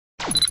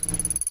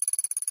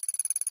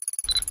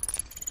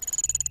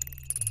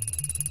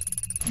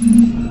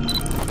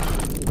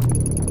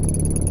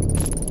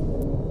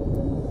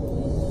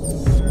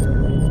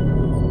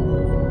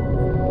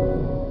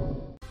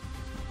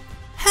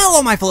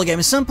Hello my fellow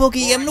gamers,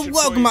 Sunpokey and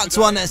welcome back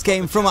to our next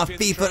game from our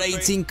FIFA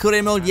 18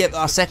 career mode. Yep,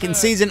 our second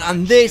season,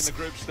 and this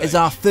is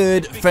our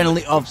third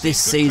friendly of this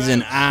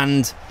season.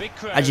 And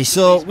as you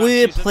saw,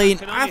 we're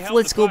playing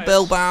Athletic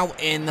Bilbao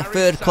in the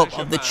third cup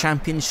of the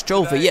Champions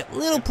Trophy. Yep,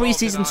 little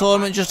pre-season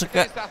tournament just to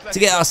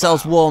get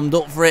ourselves warmed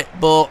up for it,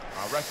 but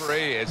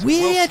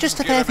we're just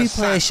a fair few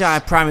players shy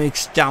primarily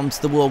down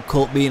to the World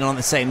Cup being on at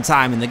the same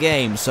time in the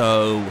game.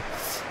 So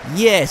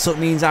yeah, so it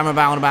means I'm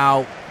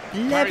about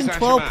 11,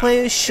 12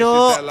 players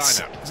short,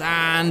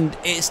 and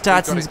it's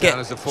starting to get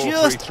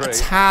just a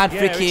tad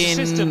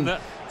freaking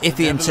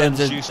iffy in terms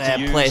of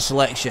player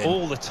selection.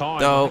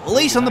 Though, at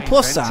least on the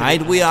plus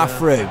side, we are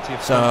through,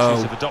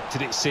 so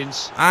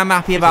I'm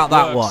happy about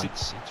that one.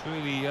 It's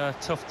really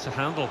tough to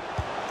handle.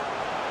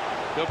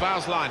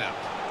 Bilbao's lineup.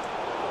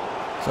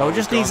 So we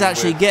just need to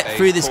actually get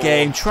through this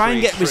game, try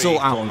and get a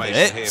result out of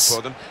it,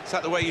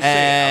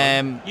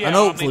 and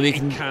hopefully we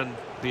can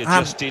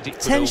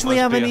potentially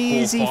have an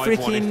easy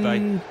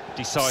freaking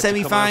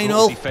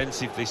semi-final.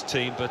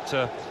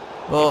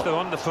 But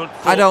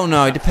I don't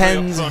know, it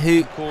depends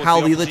how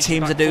the other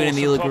teams are doing in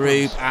the other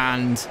group,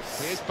 and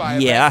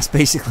yeah, that's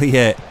basically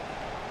it.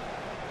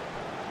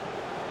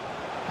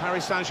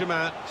 Paris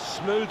Saint-Germain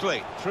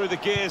smoothly through the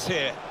gears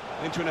here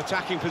into an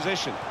attacking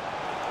position.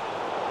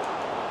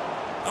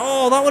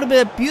 Oh, that would have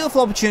been a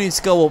beautiful opportunity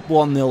to go up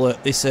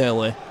 1-0 this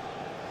early.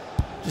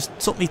 Just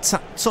took me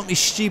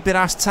stupid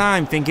ass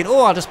time thinking,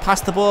 oh, I'll just pass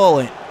the ball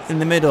in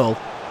the middle.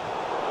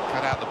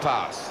 Cut out the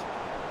pass.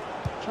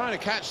 Trying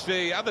to catch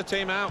the other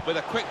team out with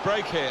a quick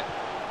break here.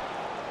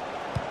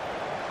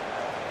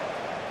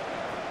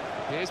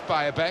 Here's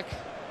Bayerbeck.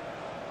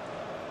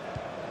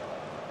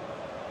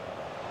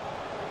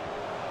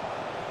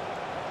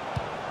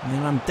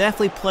 And I'm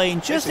definitely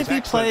playing just a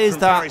few players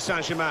that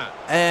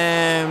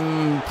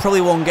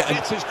probably won't get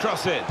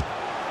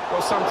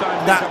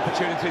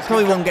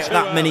probably won't get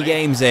that many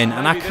games in,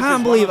 and I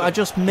can't believe I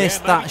just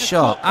missed that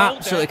shot.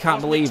 Absolutely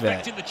can't believe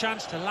it.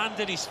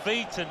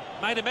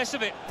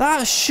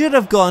 That should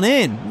have gone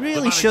in.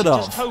 Really should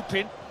have. Just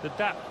hoping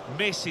that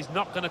miss is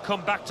not going to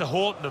come back to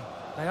haunt them.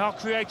 They are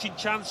creating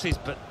chances,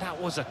 but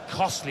that was a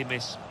costly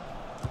miss.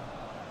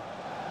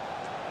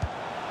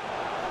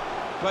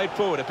 Played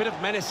forward, a bit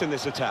of menace in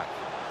this attack.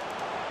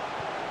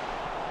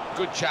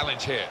 Good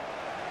challenge here.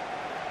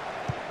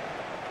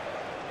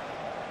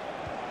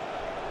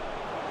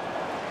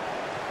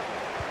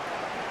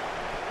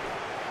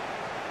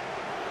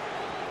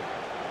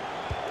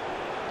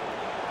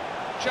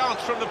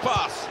 Chance from the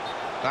pass.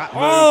 That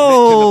move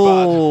nipped in the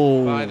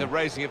bud by the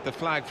raising of the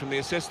flag from the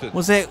assistant.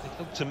 Was it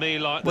to me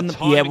like when the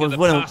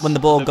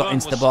ball got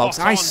into the box?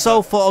 I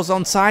so thought I was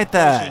onside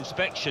there.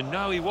 Inspection.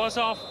 No, he was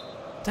off.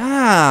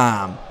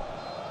 Damn.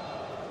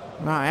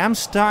 Right, I'm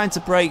starting to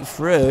break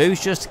through.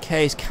 It's just a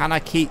case, can I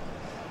keep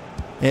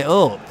it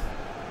up?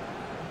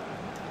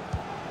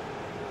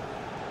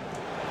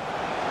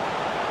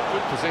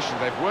 Good position.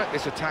 They've worked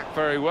this attack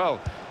very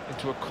well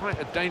into quite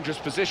a dangerous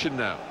position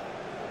now.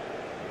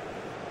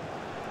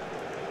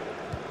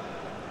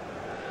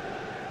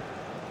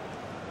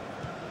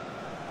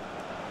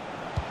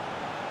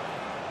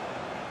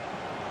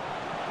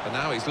 And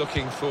now he's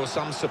looking for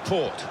some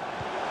support.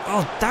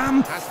 Oh,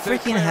 damn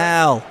freaking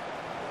hell.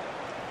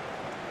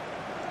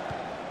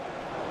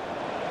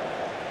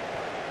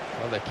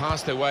 Well, they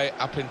passed their way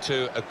up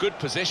into a good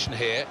position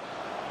here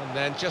and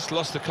then just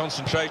lost the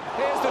concentration.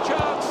 Here's the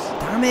chance.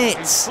 Damn it.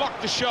 He's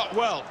blocked the shot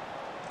well.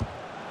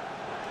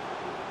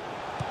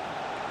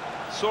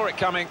 Saw it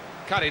coming,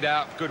 cut it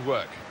out. Good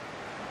work.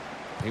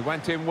 He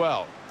went in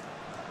well.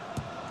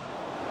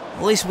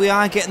 At least we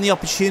are getting the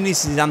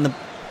opportunities and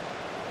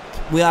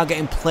we are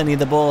getting plenty of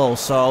the ball,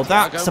 so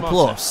that's a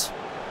plus.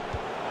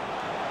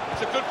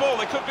 It's a good ball,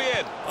 they could be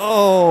in.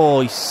 Oh,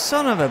 you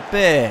son of a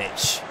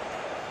bitch.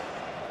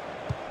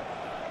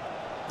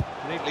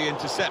 Neatly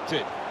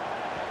intercepted.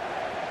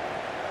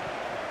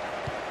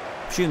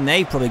 I presume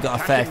they probably got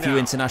a fair few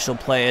international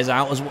players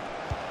out as well.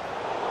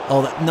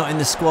 Oh, not in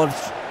the squad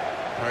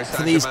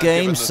for these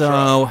games,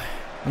 so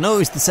I know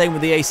it's the same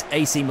with the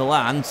AC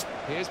Milan.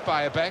 Here's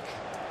Bayerbeck.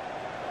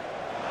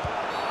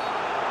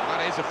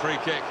 That is a free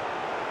kick.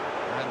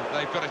 And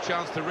they've got a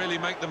chance to really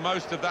make the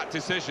most of that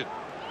decision.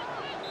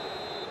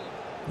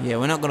 Yeah,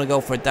 we're not going to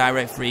go for a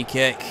direct free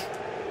kick.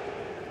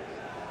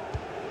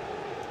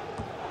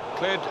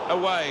 Cleared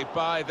away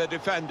by the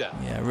defender.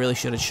 Yeah, I really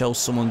should have shown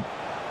someone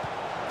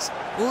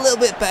a little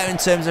bit better in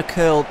terms of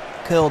curl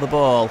the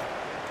ball.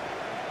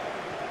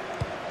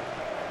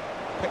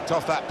 Picked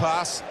off that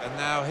pass, and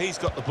now he's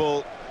got the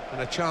ball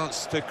and a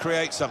chance to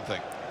create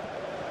something.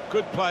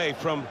 Good play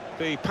from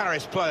the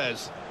Paris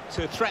players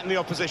to threaten the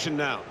opposition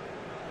now.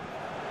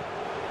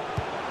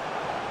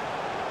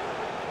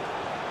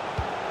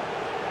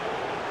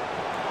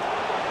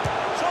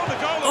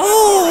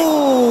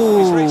 Oh!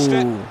 He's reached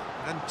it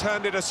and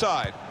turned it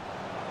aside.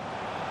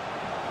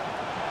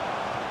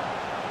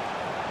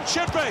 It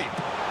should be.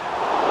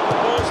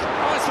 Oh,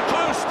 it's the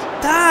post.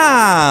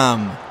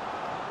 Damn!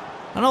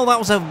 I know that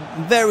was a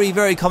very,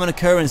 very common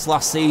occurrence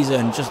last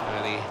season. Just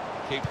and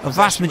he a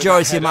vast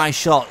majority of my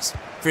shots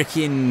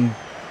freaking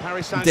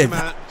Paris did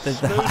Saint-Germain that.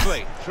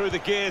 smoothly through the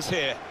gears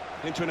here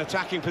into an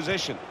attacking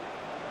position.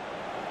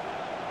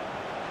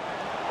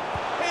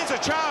 Here's a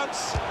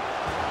chance.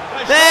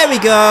 There we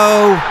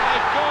go.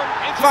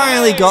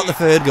 Finally got the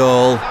third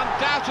goal.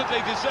 Undoubtedly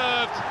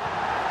deserved.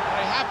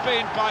 They have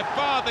been by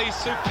far the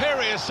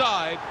superior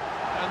side,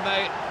 and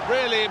they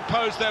really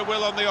imposed their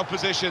will on the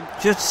opposition.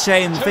 Just a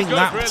shame. I think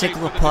that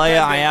particular player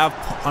I have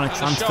put on a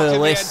transfer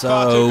list,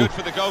 so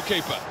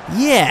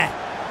yeah.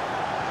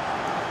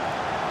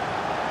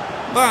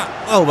 But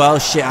oh well,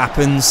 shit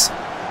happens.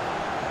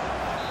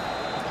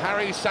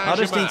 I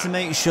just need to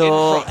make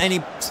sure any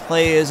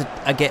players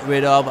I get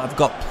rid of, I've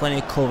got plenty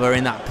of cover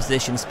in that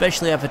position,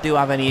 especially if I do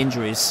have any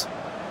injuries.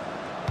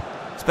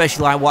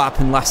 Especially like what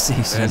happened last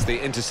season. There's the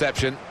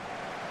interception.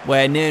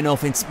 Where near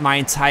enough my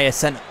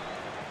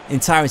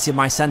entirety of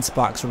my centre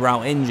backs were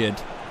out injured.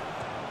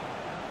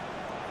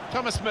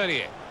 Thomas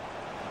Meunier.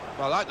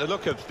 Well, I like the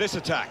look of this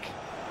attack.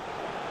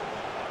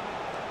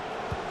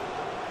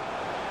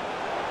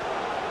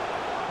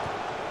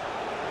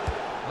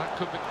 That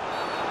could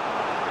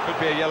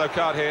be a yellow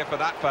card here for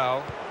that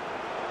foul.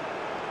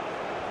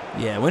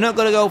 Yeah, we're not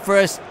going to go for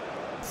a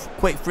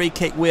quick free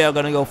kick. We are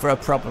going to go for a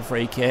proper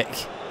free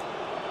kick.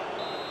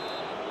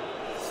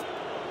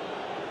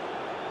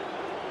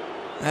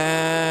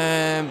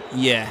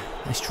 Yeah,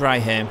 let's try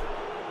him.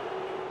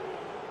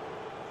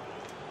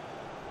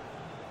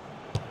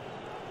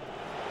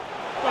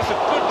 That's a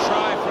good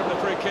try from the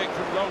free kick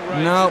from long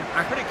range. No,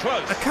 pretty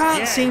close. I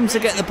can't seem to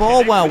get the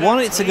ball where I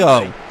want it to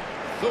go.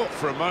 Thought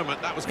for a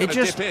moment that was going It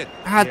to just dip in.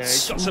 had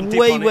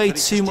way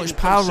too much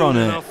power on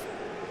it.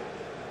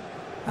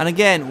 And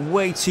again,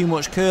 way too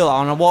much curl,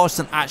 and I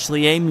wasn't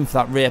actually aiming for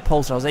that rear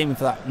post, I was aiming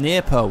for that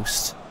near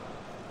post.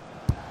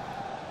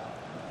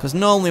 Because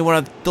normally when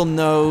I've done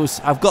those,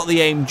 I've got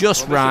the aim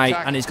just right,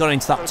 and it's gone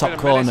into that top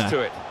corner.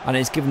 And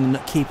it's given the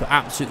keeper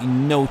absolutely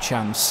no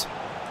chance.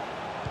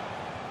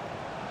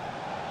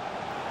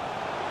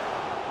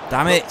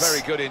 Damn it.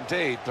 Very good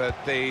indeed, but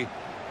the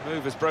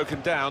move has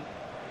broken down.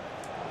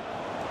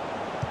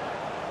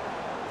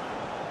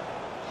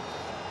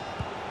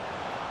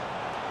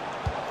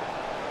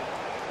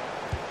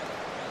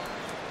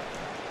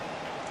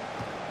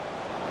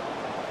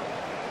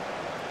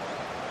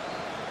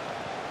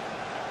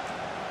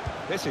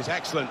 This is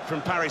excellent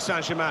from Paris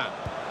Saint-Germain.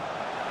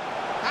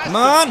 Come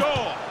on!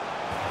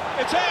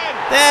 It's in!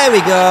 There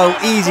we go.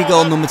 Easy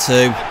goal number 2.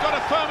 They've got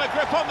a firmer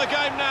grip on the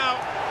game now.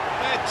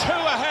 They're 2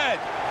 ahead.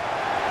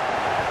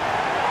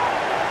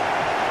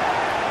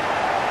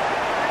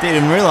 Didn't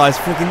even realise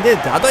I freaking did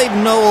that. I don't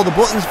even know all the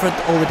buttons for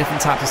all the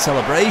different types of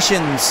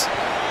celebrations.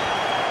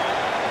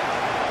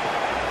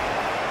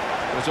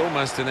 It was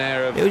almost an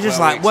air of... It was just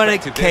like when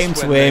it came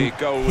to him,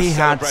 he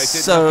had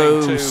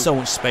so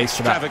much space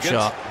for that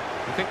shot.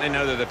 I think they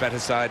know they're the better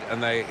side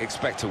and they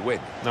expect to win.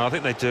 No, I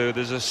think they do.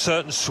 There's a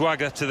certain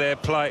swagger to their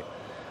play,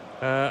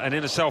 an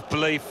inner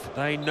self-belief.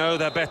 They know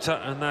they're better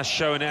and they're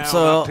showing it out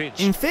on that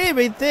pitch. In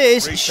theory,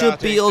 this should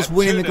be us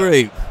winning the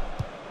group,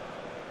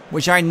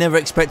 which I never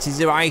expected to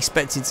do. I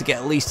expected to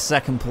get at least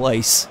 2nd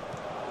place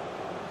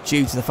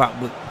due to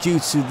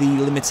the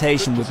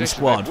limitation with the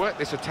squad. They've worked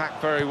this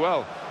attack very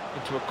well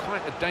into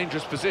quite a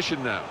dangerous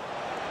position now.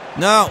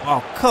 No,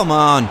 oh come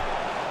on.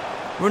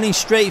 Running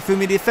straight through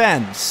my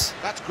defence.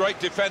 That's great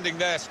defending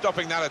there,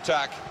 stopping that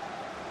attack.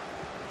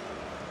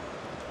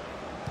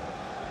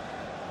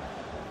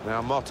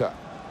 Now Motta.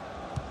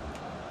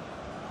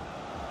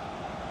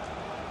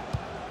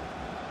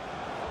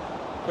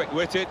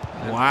 Quick-witted.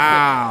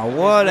 Wow,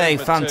 what a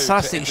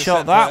fantastic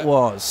shot that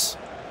was.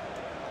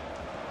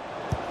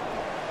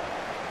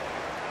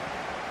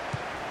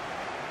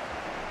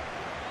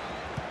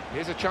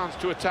 Here's a chance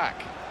to attack.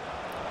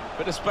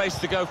 Bit of space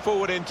to go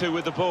forward into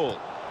with the ball.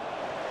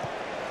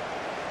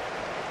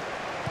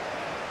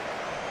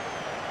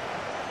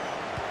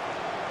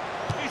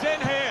 He's in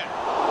here.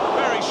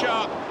 Very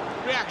sharp.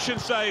 Reaction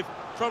save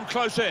from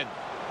close in.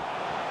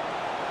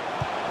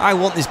 I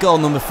want this goal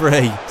number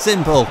 3.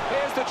 Simple.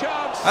 Here's the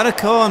chance. At a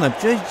corner.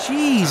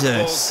 Jesus.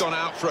 Ball's gone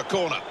out for a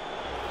corner.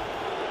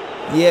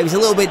 Yeah, he was a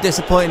little bit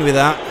disappointed with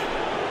that.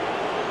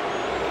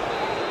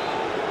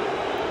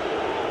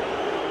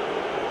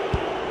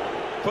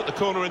 Put the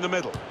corner in the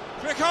middle.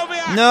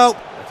 No.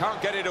 They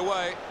can't get it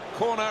away.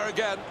 Corner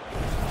again.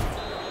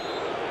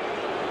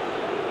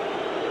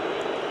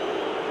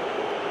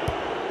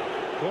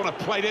 Corner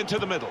played into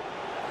the middle.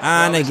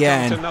 And well,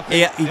 again,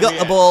 he got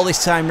the ball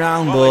this time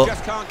round, well, but they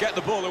just can't get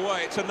the ball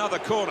away. It's another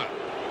corner.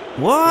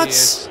 What? He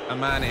is a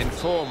man in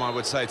form, I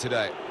would say,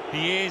 today.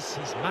 He is.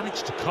 He's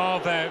managed to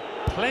carve out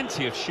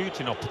plenty of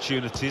shooting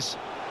opportunities.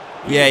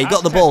 Yeah, he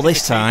got the ball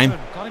this time.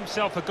 Got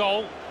himself a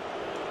goal.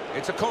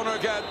 It's a corner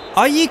again.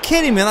 Are you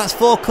kidding me? That's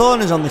 4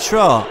 corners on the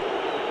trot.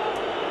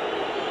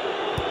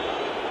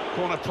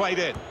 Corner played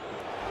in.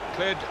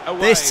 Cleared away.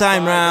 This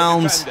time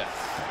round,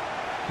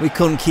 we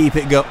couldn't keep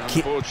it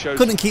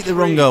couldn't keep the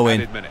run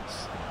going. The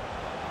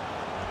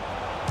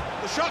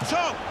shot's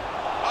on.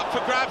 Up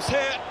for grabs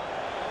here.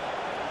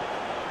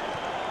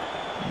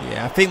 Yeah,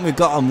 Yeah, I think we've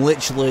got them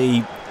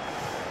literally.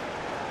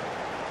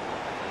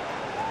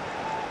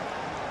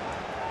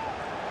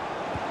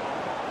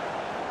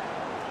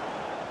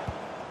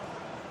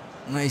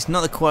 It's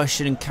not the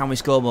question, can we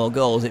score more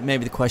goals? It may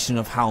be the question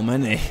of how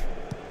many.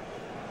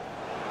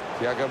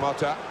 Thiago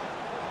Motta.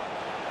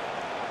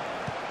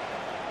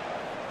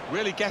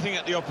 Really getting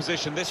at the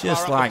opposition this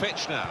Just far like up the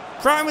pitch now.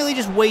 Primarily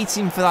just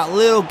waiting for that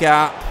little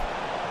gap.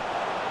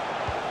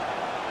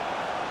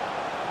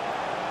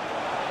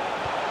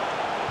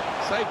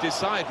 Saved his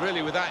side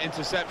really with that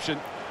interception.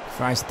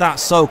 Christ, that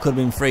so could have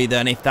been free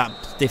then if that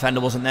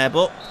defender wasn't there,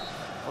 but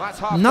Well, that's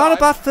half not a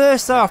time. bad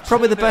first half.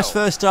 Probably the best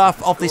first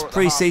half of this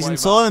pre-season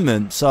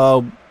tournament,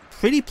 so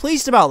pretty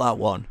pleased about that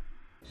one.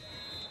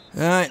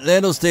 Alright,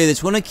 let us do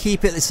this. We want to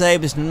keep it the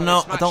same as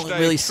I don't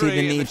really see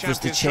the need for us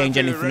to change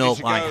anything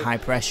up like high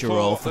pressure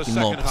or fucking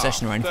more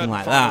possession or anything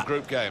like that.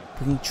 We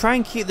can try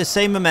and keep the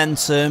same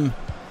momentum.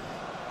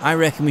 I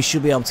reckon we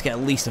should be able to get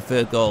at least a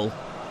third goal.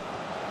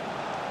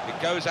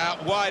 It goes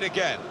out wide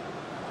again.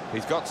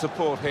 He's got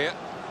support here.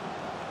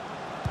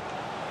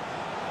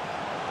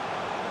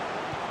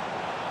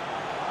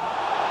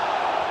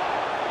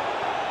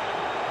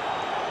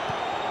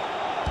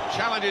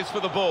 Challenges for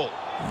the ball.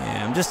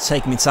 Yeah, I'm just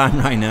taking my time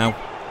right now.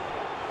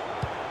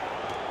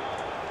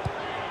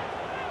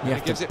 You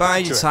have to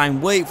bide your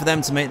time, wait for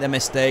them to make their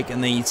mistake,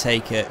 and then you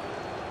take it.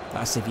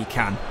 That's if you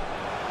can.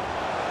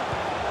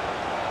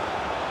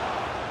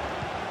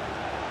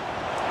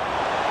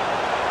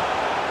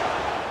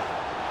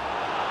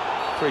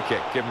 Free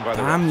kick given by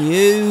the Damn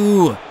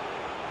you!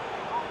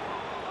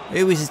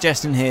 Who are we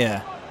suggesting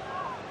here?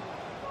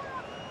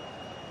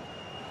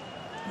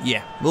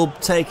 Yeah, we'll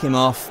take him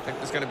off. I think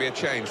there's going to be a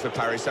change for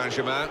Paris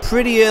Saint-Germain.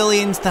 Pretty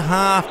early into the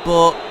half,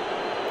 but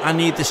I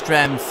need the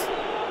strength.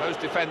 Those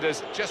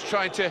defenders just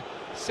trying to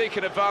seek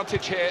an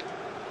advantage here.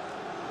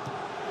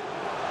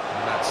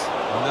 And that's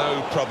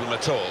no problem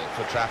at all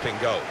for trapping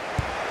goal.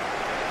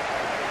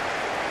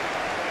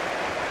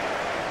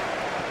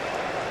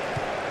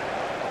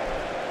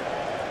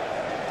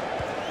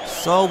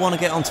 So want to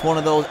get onto one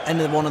of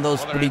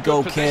those bloody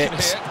goal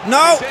kicks.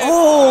 No!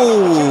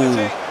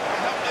 Oh!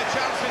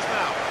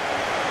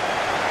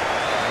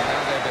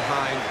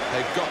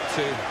 They've got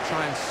to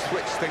try and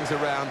switch things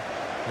around,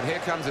 and here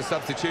comes a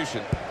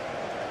substitution.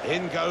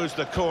 In goes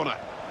the corner,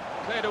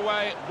 cleared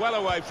away, well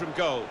away from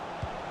goal,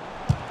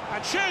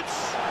 and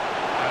shoots!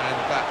 And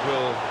that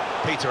will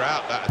peter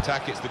out that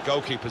attack. It's the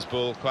goalkeeper's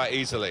ball quite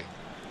easily.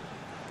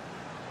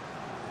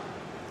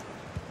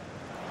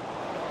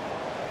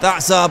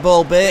 That's our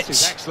ball, bitch.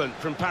 This is excellent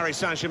from Paris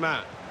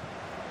Saint-Germain.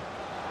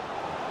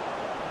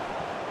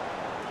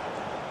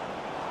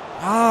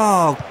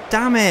 Oh,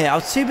 damn it. I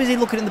was too busy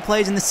looking at the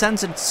players in the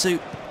centre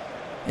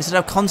instead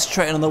of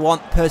concentrating on the one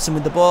person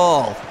with the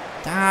ball.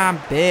 Damn,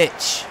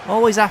 bitch.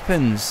 Always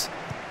happens.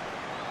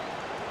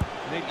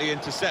 Neatly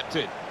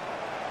intercepted.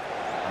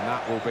 And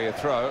that will be a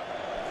throw.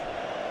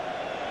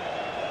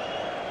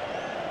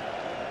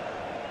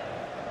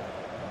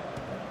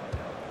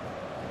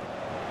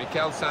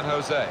 Mikel San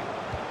Jose.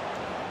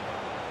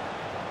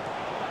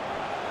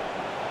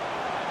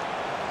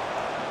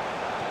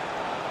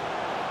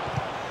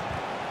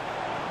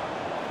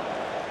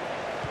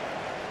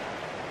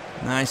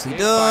 Nicely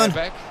done. It's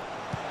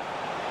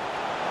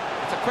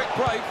a quick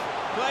break.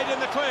 Played in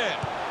the clear.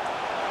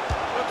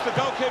 Looks the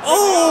goalkeeper.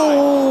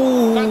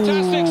 Oh!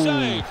 Fantastic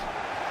save.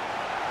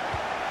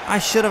 I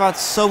should have had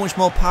so much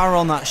more power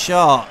on that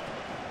shot.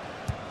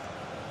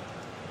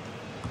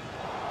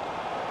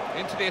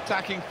 Into the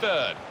attacking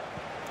third.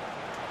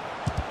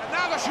 And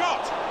now the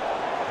shot.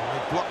 And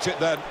he blocked it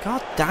then.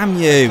 God damn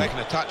you. Taking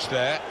a touch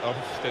there of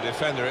the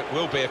defender. It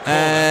will be a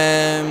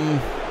corner.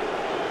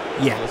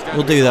 Yeah,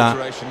 we'll do that.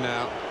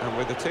 Now, and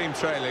with the team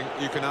trailing,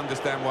 you can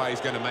understand why he's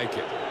going to make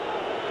it.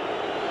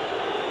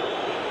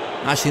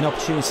 Actually, an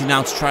opportunity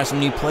now to try some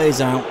new players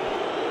out.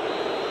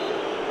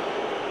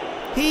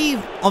 He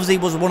obviously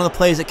was one of the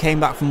players that came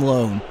back from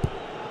loan.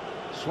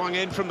 Swung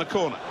in from the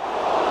corner.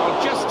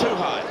 Oh, just too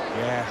high.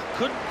 Yeah,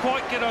 couldn't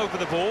quite get over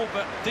the ball,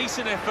 but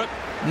decent effort.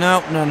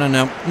 No.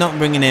 Not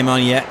bringing him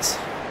on yet.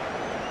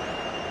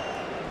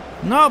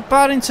 Not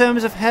bad in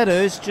terms of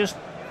headers, just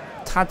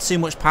had too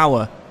much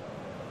power.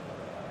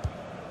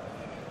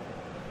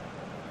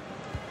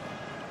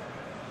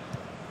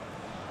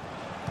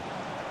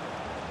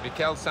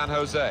 Mikel San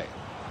Jose.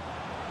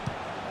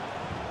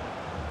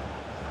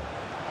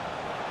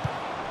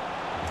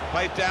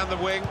 Played down the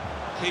wing,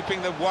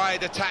 keeping the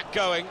wide attack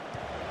going.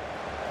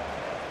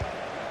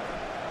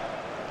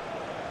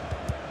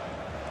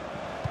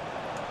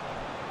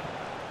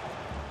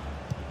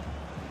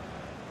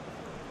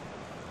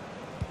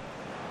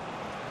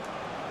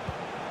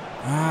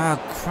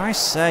 Ah,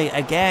 Christ's sake,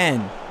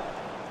 again.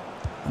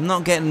 I'm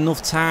not getting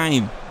enough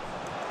time.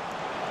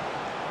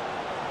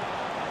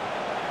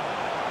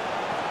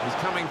 He's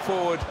coming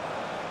forward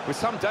with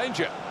some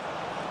danger.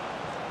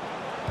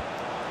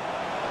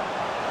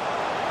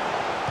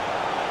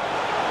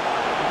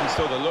 He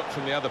saw the look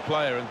from the other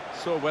player and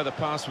saw where the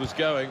pass was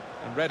going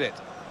and read it.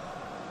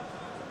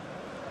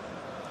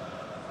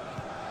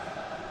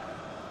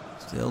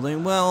 Still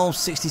doing well.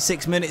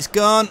 66 minutes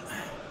gone.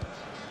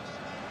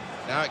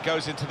 Now it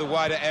goes into the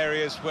wider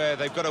areas where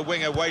they've got a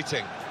winger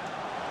waiting.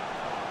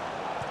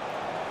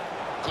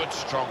 Good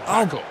strong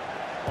tackle.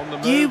 On the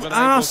move, you and able to cut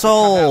out the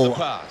arsehole!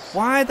 pass.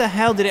 Why the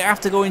hell did it have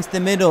to go into the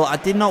middle? I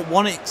did not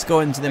want it to go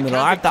into the middle.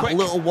 I had that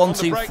little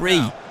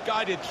 1-2-3.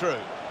 Guided through.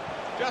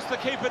 Just the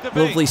keeper to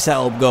Lovely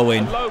setup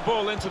going. A low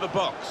ball into the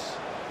box.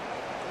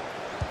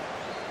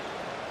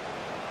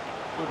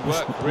 Good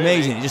work, really,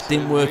 amazing, it just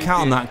didn't work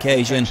out on that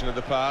occasion. Of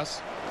the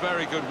pass.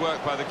 Very good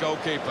work by the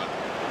goalkeeper.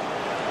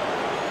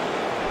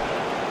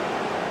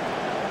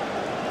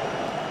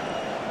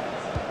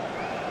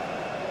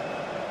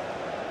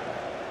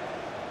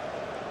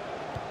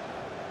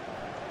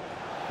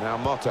 Now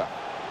Motta.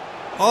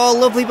 Oh,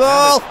 lovely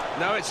ball!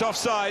 No, it's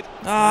offside.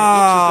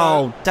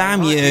 Oh,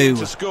 damn you.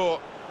 To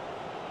score.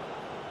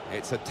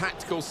 It's a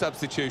tactical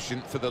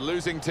substitution for the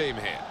losing team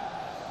here.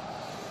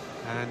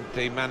 And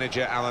the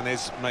manager, Alan,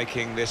 is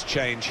making this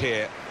change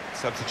here.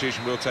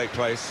 Substitution will take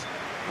place.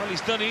 Well,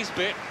 he's done his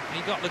bit.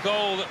 He got the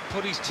goal that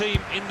put his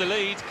team in the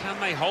lead. Can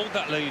they hold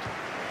that lead?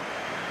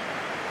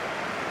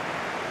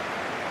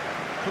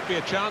 Could be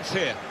a chance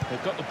here.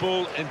 They've got the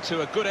ball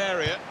into a good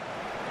area.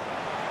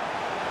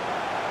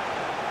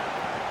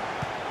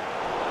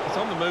 He's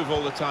on the move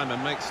all the time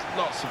and makes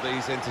lots of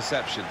these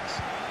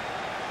interceptions.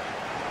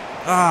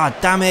 Ah,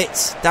 damn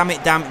it. Damn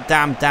it,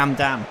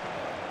 damn.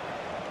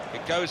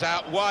 It goes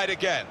out wide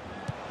again.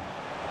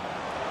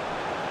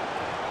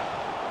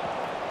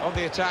 On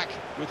the attack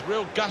with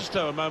real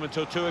gusto a moment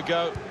or two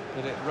ago,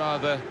 but it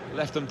rather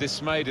left them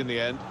dismayed in the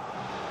end.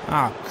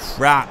 Ah,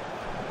 crap.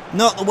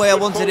 Not the way I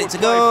wanted it to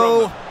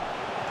go.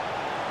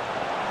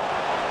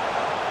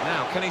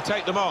 Now, can he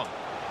take them on?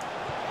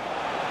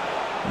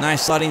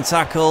 Nice sliding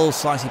tackle.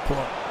 Slightly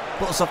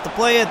puts off the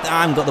player.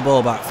 I haven't got the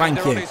ball back. Thank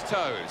you. On his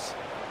toes.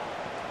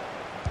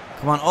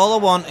 Come on, all I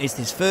want is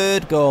this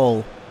third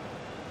goal.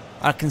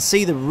 I can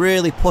see they're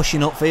really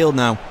pushing upfield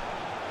now.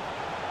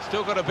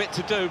 Still got a bit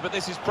to do, but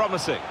this is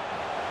promising.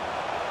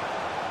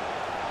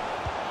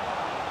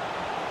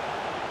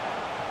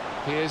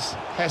 Here's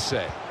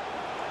Hesse.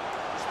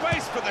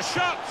 Space for the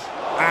shot.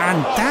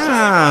 And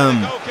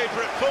damn. The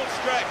goalkeeper at full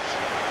stretch.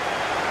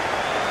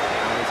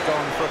 And it's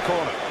gone for a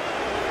corner.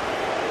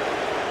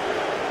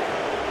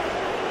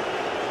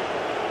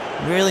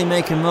 Really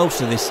making most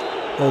of this,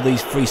 all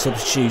these free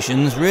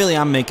substitutions. Really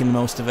am making the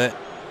most of it.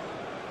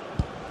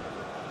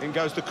 In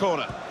goes the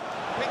corner.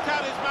 Picked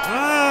out his man.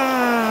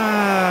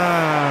 Ah.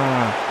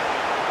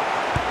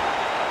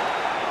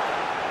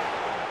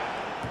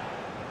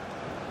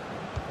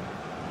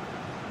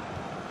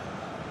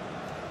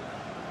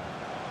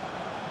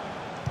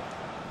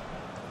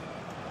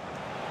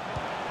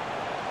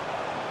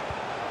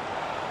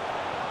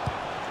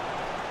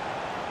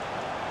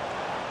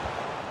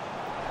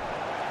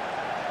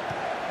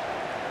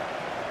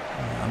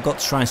 I've got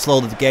to try and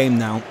slow the game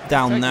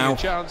down now. A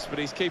chance, but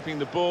he's keeping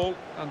the ball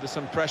under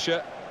some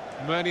pressure.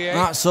 Meunier.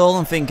 That's all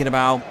I'm thinking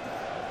about.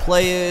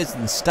 Players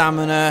and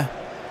stamina,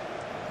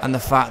 and the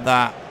fact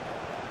that,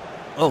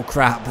 oh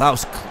crap, that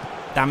was,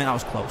 damn it, that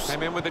was close.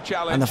 Came in with the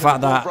challenge, and the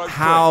fact that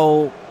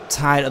how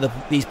tired are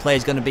these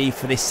players going to be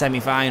for this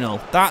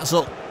semi-final? That's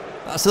the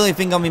only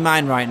thing on my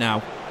mind right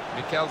now.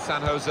 Mikel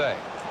San Jose.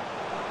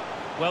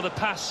 Well, the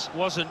pass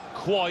wasn't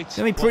quite. It's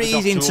going to be pretty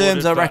easy in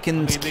terms, I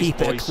reckon, to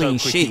keep it a clean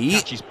sheet. He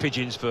catches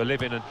pigeons for a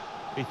living, and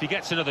if he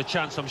gets another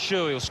chance, I'm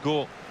sure he'll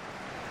score.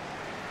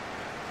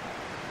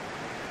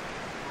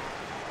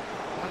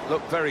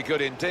 Looked very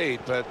good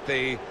indeed, but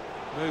the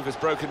move has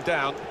broken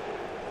down.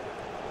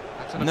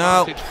 That's an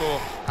advantage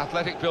for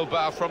Athletic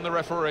Bilbao from the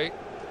referee.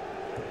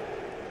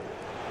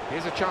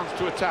 Here's a chance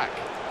to attack.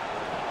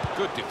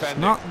 Good defending. It's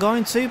not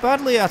going too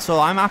badly at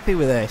all. I'm happy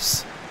with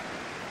this.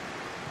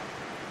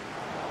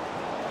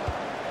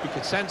 You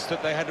could sense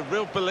that they had a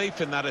real belief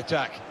in that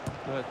attack,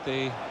 but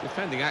the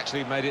defending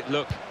actually made it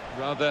look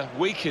rather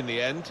weak in the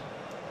end.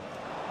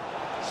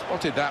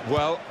 Spotted that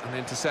well and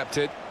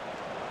intercepted.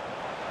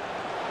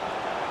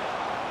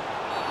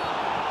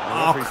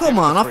 Oh, come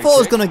on. I thought I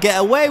was going to get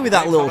away with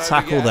that little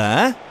tackle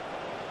there.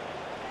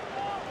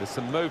 There's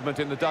some movement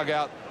in the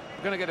dugout.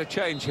 We're going to get a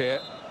change here.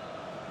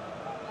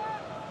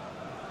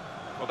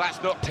 Well, that's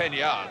not 10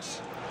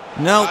 yards.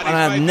 No, and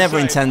I've never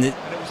intended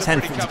for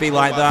it to be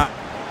like that.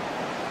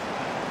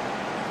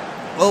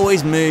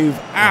 Always move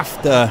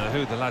after. I don't know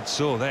who the lad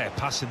saw there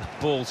passing the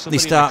ball. They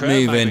start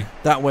moving.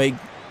 That way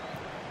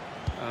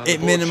it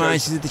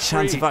minimises the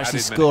chance of actually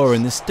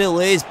scoring. There still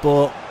is,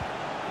 but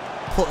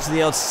puts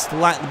the odds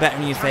slightly better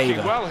in your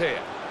favour. Well here.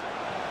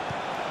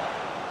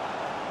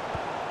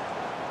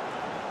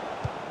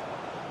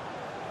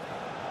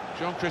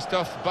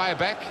 Jean-Christophe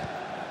Bayerbeck.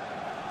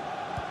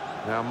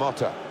 Now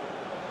Motta.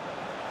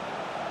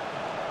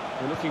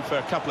 We're looking for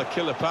a couple of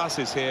killer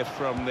passes here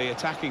from the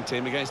attacking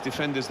team against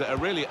defenders that are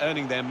really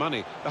earning their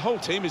money. The whole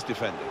team is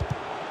defending.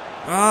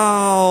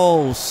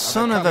 Oh,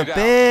 son of a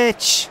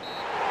bitch.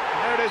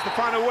 There it is, the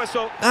final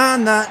whistle.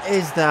 And that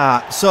is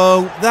that.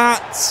 So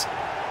that,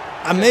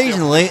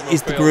 amazingly,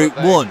 is the Group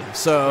 1.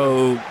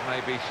 So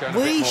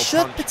we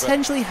should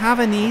potentially have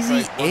an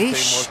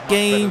easy-ish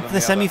game for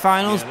the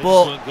semi-finals,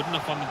 but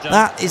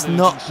that is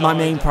not my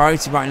main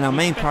priority right now.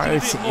 Main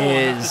priority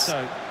is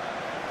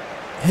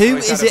who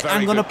is it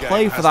I'm going to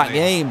play for that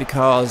game,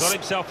 because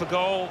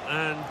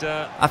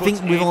I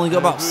think we've only got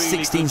about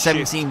 16,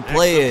 17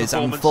 players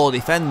and 4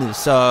 defenders,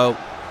 so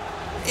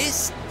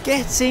it's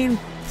getting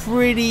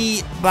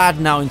pretty bad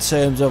now in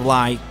terms of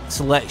like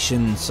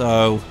selection.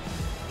 So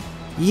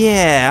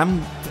yeah,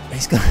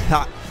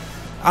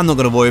 I'm not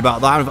going to worry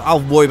about that.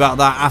 I'll worry about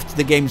that after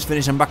the game's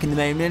finished. I'm back in the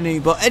main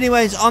menu. But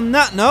anyways, on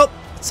that note,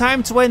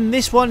 time to end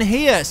this one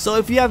here. So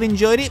if you have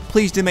enjoyed it,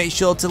 please do make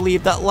sure to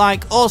leave that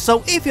like.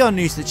 Also, if you're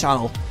new to the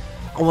channel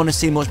and want to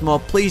see much more,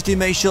 please do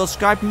make sure to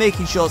subscribe,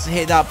 making sure to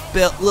hit that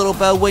little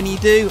bell when you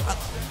do.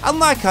 And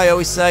like I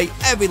always say,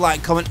 every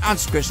like, comment and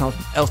subscription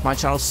helps my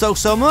channel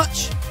so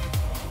much.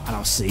 And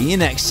I'll see you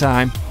next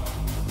time.